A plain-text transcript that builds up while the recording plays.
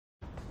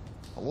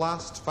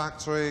last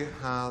factory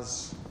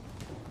has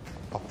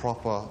a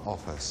proper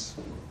office.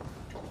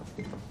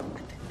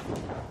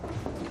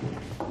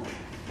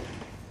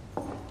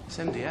 It's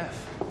MDF.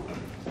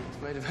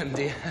 It's made of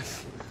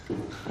MDF.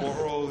 What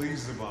are all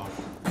these about?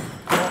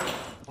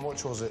 How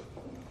much was it?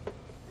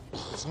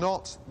 It's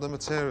not the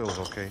materials,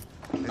 okay?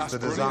 It's That's the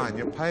design. brilliant.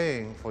 You're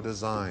paying for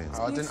design.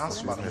 I didn't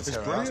ask about the It's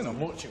material. I asked how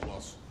brilliant. much it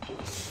was.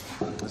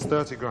 It's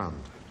 30 grand.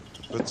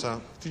 But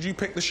Did you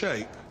pick the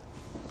shape?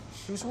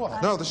 It was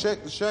what? no, the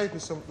shape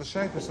is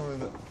something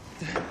that.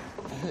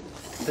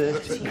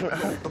 30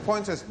 grand. The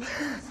point is,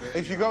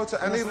 if you go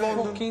to any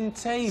London, Fucking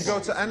table. you go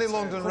to any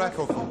London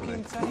record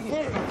company.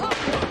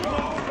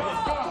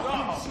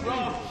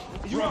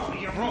 Rob,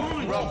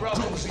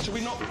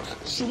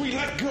 should we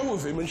let go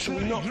of him and should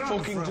we not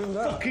fucking do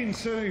that? Fucking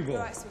table.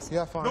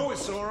 Yeah, fine. No,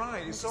 it's all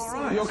right. It's all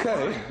right. You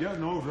okay? Yeah,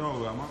 no,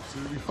 I'm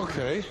absolutely fine.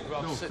 Okay.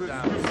 Rob, No, sit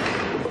down.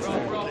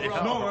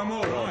 Rob. No, I'm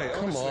all right.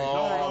 Come honestly.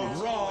 on,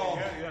 No, Rob.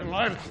 yeah,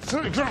 man,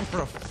 30 grand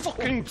for a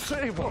fucking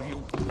table, you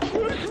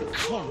cunt.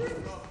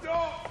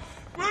 Stop!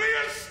 Will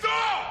you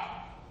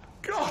stop?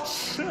 God's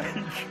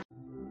sake!